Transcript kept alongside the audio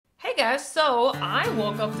guys, so I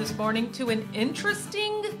woke up this morning to an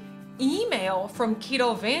interesting email from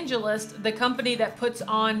Ketovangelist, the company that puts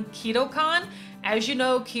on KetoCon. As you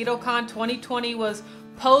know, KetoCon 2020 was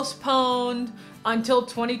postponed until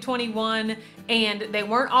 2021, and they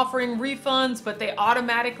weren't offering refunds, but they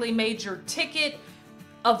automatically made your ticket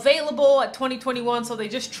available at 2021, so they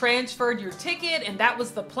just transferred your ticket, and that was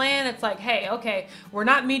the plan. It's like, hey, okay, we're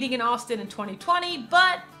not meeting in Austin in 2020,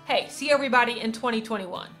 but hey, see everybody in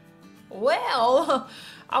 2021. Well,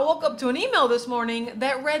 I woke up to an email this morning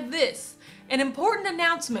that read this: an important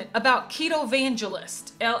announcement about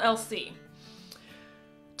Ketovangelist, LLC.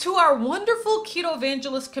 To our wonderful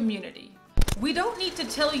Ketovangelist community, we don't need to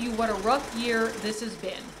tell you what a rough year this has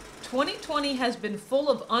been. 2020 has been full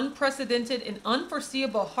of unprecedented and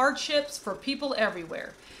unforeseeable hardships for people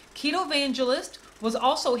everywhere. Ketovangelist was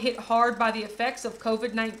also hit hard by the effects of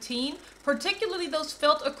COVID-19, particularly those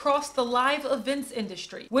felt across the live events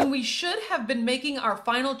industry. When we should have been making our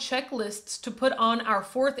final checklists to put on our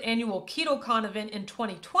 4th annual KetoCon event in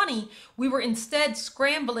 2020, we were instead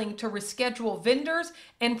scrambling to reschedule vendors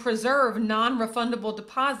and preserve non-refundable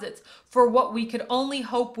deposits for what we could only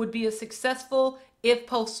hope would be a successful, if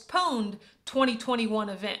postponed, 2021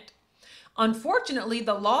 event. Unfortunately,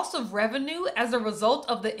 the loss of revenue as a result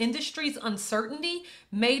of the industry's uncertainty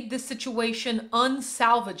made this situation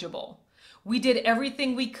unsalvageable. We did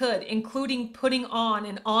everything we could, including putting on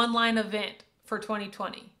an online event for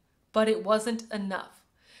 2020, but it wasn't enough.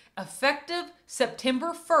 Effective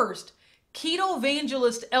September 1st,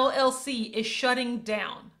 Ketovangelist LLC is shutting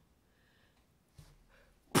down.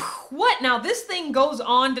 What? Now, this thing goes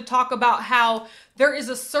on to talk about how there is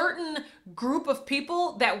a certain group of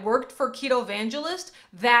people that worked for Ketovangelist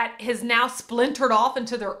that has now splintered off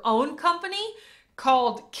into their own company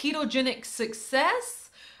called Ketogenic Success.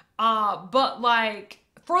 But like,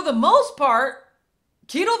 for the most part,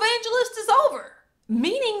 Ketovangelist is over.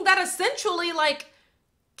 Meaning that essentially like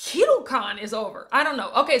KetoCon is over. I don't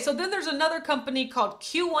know. Okay, so then there's another company called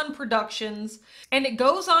Q1 Productions, and it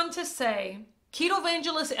goes on to say,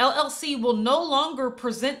 Ketovangelist LLC will no longer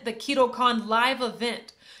present the KetoCon live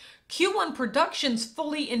event. Q1 Productions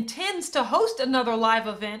fully intends to host another live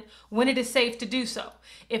event when it is safe to do so.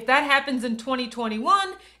 If that happens in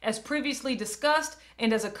 2021, as previously discussed,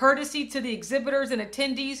 and as a courtesy to the exhibitors and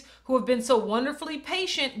attendees who have been so wonderfully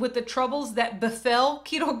patient with the troubles that befell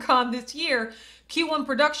KetoCon this year, Q1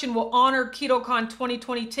 Production will honor KetoCon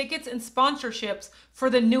 2020 tickets and sponsorships for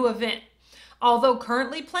the new event. Although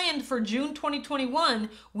currently planned for June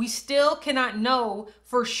 2021, we still cannot know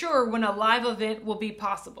for sure when a live event will be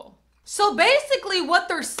possible. So basically what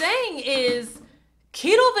they're saying is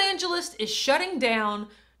Ketovangelist is shutting down.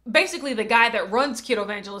 Basically, the guy that runs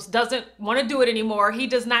Ketovangelist doesn't want to do it anymore. He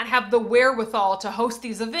does not have the wherewithal to host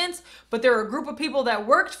these events, but there are a group of people that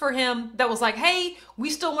worked for him that was like, hey,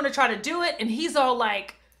 we still want to try to do it. And he's all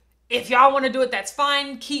like, if y'all want to do it, that's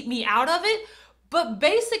fine. Keep me out of it. But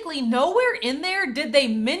basically nowhere in there did they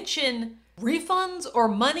mention refunds or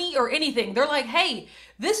money or anything. They're like, hey,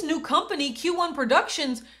 this new company, Q1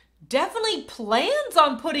 Productions, definitely plans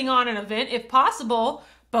on putting on an event if possible,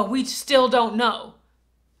 but we still don't know.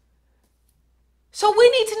 So we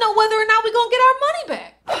need to know whether or not we're going to get our money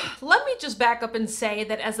back. Let me just back up and say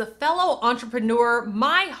that as a fellow entrepreneur,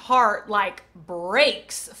 my heart like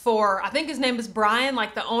breaks for, I think his name is Brian,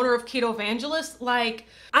 like the owner of Ketovangelist. Like,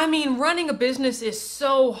 I mean, running a business is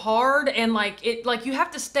so hard, and like you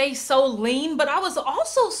have to stay so lean, but I was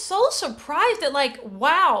also so surprised that like,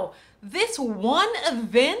 wow, this one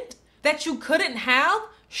event that you couldn't have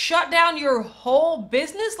shut down your whole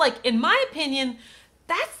business. Like, in my opinion,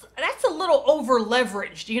 that's a little over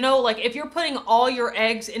leveraged, you know? Like, if you're putting all your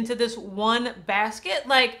eggs into this one basket,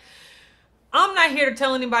 like, I'm not here to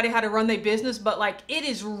tell anybody how to run their business, but like, it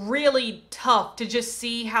is really tough to just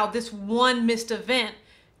see how this one missed event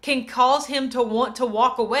can cause him to want to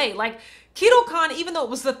walk away. Like, KetoCon, even though it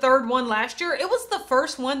was the 3rd one last year, it was the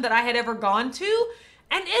first one that I had ever gone to,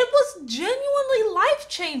 and it was genuinely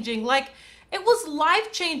life-changing. Like, it was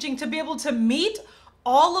life-changing to be able to meet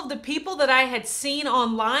all of the people that I had seen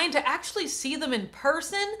online, to actually see them in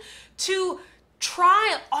person, to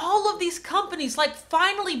try all of these companies, like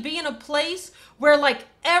finally be in a place where like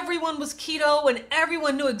everyone was keto and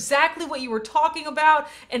everyone knew exactly what you were talking about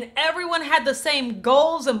and everyone had the same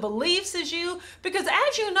goals and beliefs as you. Because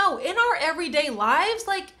as you know, in our everyday lives,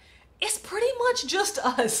 like, it's pretty much just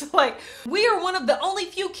us. Like, we are one of the only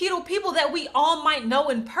few keto people that we all might know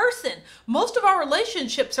in person. Most of our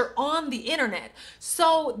relationships are on the internet.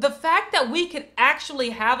 So the fact that we could actually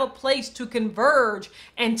have a place to converge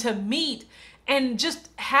and to meet and just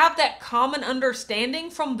have that common understanding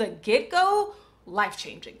from the get-go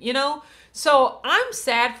life-changing, you know? So I'm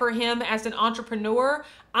sad for him as an entrepreneur.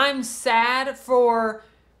 I'm sad for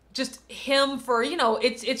just him for, you know,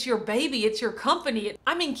 it's your baby, it's your company.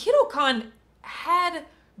 I mean, KetoCon had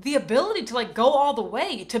the ability to like go all the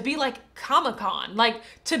way, to be like Comic-Con, like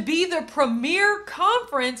to be the premier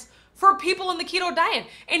conference for people in the keto diet.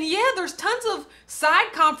 And yeah, there's tons of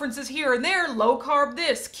side conferences here and there, low carb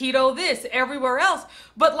this, keto this, everywhere else.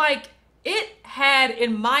 But like it had,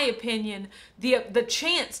 in my opinion, the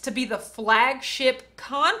chance to be the flagship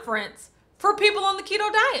conference for people on the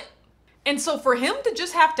keto diet. And so for him to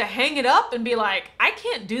just have to hang it up and be like, I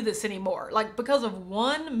can't do this anymore, like because of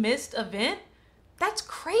one missed event, that's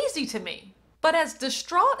crazy to me. But as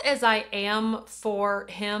distraught as I am for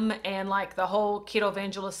him and like the whole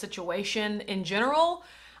Ketovangelist situation in general,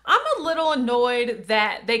 I'm a little annoyed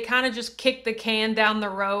that they kind of just kicked the can down the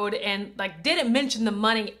road and like didn't mention the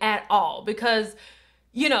money at all. Because,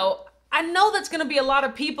 you know, I know that's going to be a lot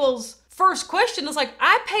of people's first question is like,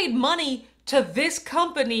 I paid money to this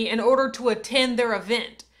company in order to attend their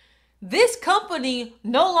event. This company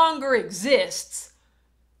no longer exists.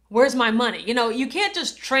 Where's my money? You know, you can't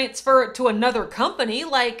just transfer it to another company.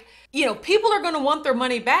 Like, you know, people are going to want their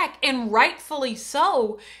money back, and rightfully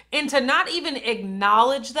so. And to not even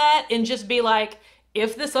acknowledge that and just be like,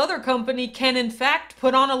 if this other company can in fact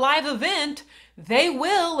put on a live event, they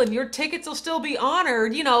will, and your tickets will still be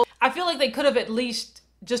honored. You know, I feel like they could have at least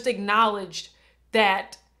just acknowledged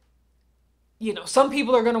that, you know, some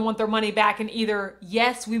people are going to want their money back, and either,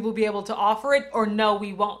 yes, we will be able to offer it, or no,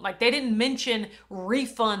 we won't. Like, they didn't mention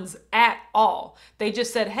refunds at all. They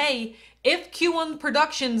just said, hey, if Q1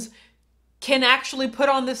 Productions can actually put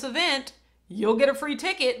on this event, you'll get a free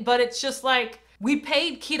ticket. But it's just like, we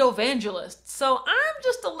paid Ketovangelist. So I'm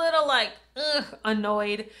just a little like,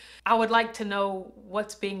 annoyed. I would like to know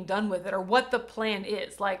what's being done with it, or what the plan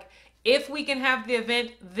is. Like, if we can have the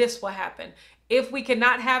event, this will happen. If we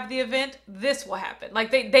cannot have the event, this will happen. Like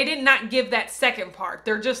they did not give that second part.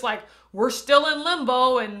 They're just like, we're still in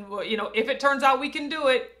limbo, and you know, if it turns out we can do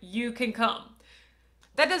it, you can come.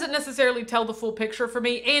 That doesn't necessarily tell the full picture for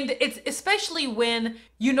me. And it's especially when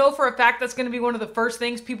you know for a fact that's going to be one of the first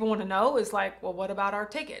things people want to know is like, well, what about our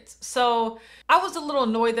tickets? So I was a little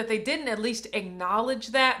annoyed that they didn't at least acknowledge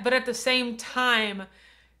that. But at the same time,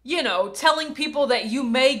 you know, telling people that you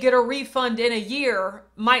may get a refund in a year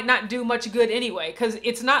might not do much good anyway, because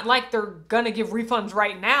it's not like they're going to give refunds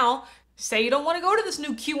right now. Say you don't want to go to this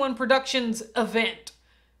new Q1 Productions event.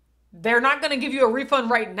 They're not going to give you a refund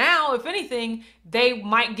right now. If anything, they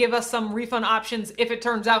might give us some refund options if it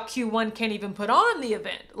turns out Q1 can't even put on the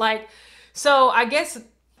event. Like, so I guess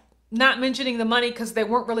not mentioning the money because they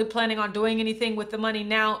weren't really planning on doing anything with the money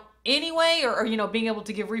now anyway, or, you know, being able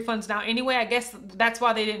to give refunds now anyway. I guess that's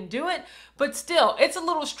why they didn't do it. But still, it's a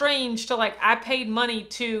little strange to like, I paid money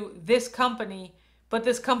to this company, but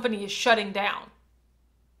this company is shutting down.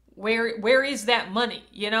 Where is that money,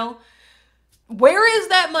 you know? Where is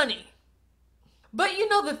that money? But you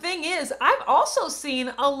know, the thing is, I've also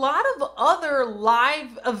seen a lot of other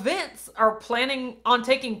live events are planning on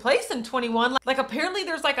taking place in 21. Like apparently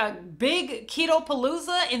there's like a big Keto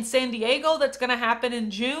Palooza in San Diego that's going to happen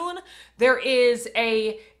in June. There is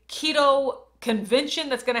a keto convention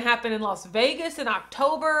that's going to happen in Las Vegas in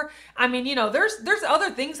October. I mean, you know, there's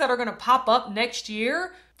other things that are going to pop up next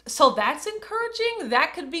year. So that's encouraging.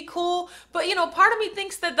 That could be cool. But, you know, part of me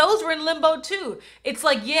thinks that those were in limbo too. It's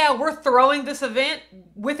like, yeah, we're throwing this event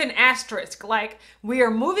with an asterisk. Like, we are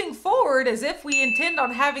moving forward as if we intend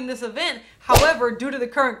on having this event. However, due to the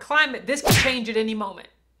current climate, this could change at any moment.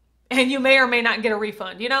 And you may or may not get a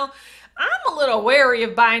refund, you know? I'm a little wary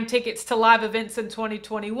of buying tickets to live events in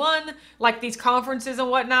 2021, like these conferences and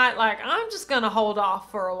whatnot. Like, I'm just going to hold off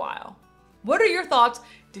for a while. What are your thoughts?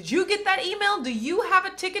 Did you get that email? Do you have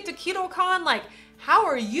a ticket to KetoCon? Like, how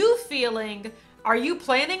are you feeling? Are you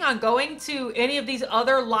planning on going to any of these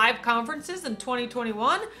other live conferences in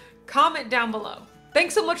 2021? Comment down below.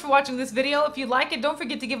 Thanks so much for watching this video. If you like it, don't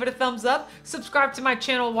forget to give it a thumbs up. Subscribe to my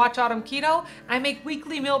channel, Watch Autumn Keto. I make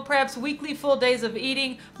weekly meal preps, weekly full days of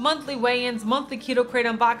eating, monthly weigh-ins, monthly Keto Crate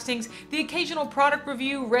unboxings, the occasional product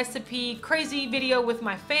review, recipe, crazy video with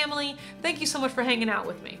my family. Thank you so much for hanging out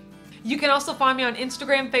with me. You can also find me on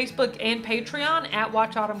Instagram, Facebook, and Patreon at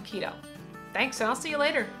watchautumnketo. Thanks, and I'll see you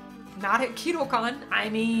later. Not at KetoCon, I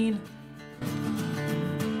mean...